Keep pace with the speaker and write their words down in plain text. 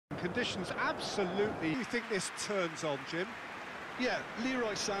conditions absolutely... You think this turns on, Jim? Yeah,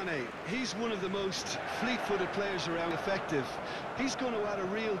 Leroy Sané, he's one of the most fleet-footed players around, effective. He's going to add a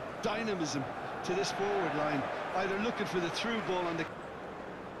real dynamism to this forward line, either looking for the through ball on the...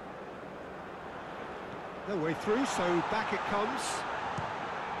 No way through, so back it comes.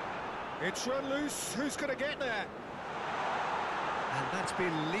 It's run loose, who's going to get there? And that's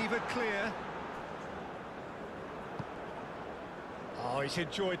been levered clear. Oh, he's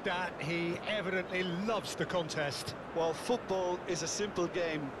enjoyed that. He evidently loves the contest. Well, football is a simple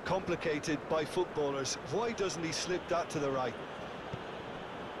game, complicated by footballers. Why doesn't he slip that to the right?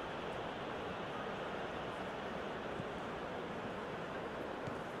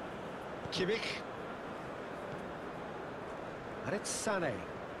 Kimmich. And it's Sané.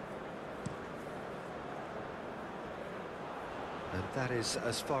 And that is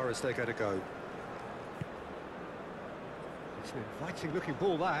as far as they're going to go. It's an inviting looking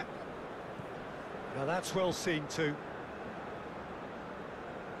ball, that. Now that's well seen too.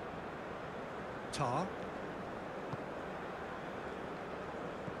 Tar.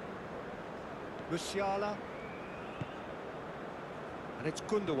 Musiala. And it's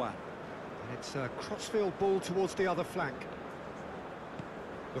Gundogan. And it's a crossfield ball towards the other flank.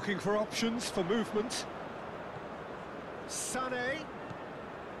 Looking for options for movement. Sané.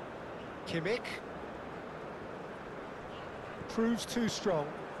 Kimmich. Proves too strong.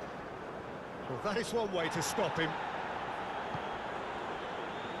 Well, that is one way to stop him.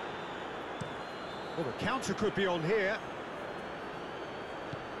 Well, the counter could be on here.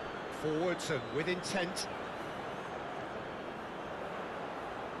 Forwards and with intent.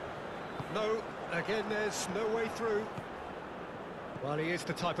 No, again, there's no way through. Well, he is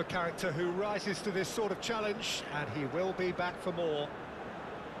the type of character who rises to this sort of challenge, and he will be back for more.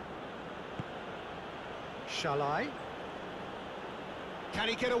 Shall I? Can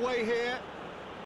he get away here?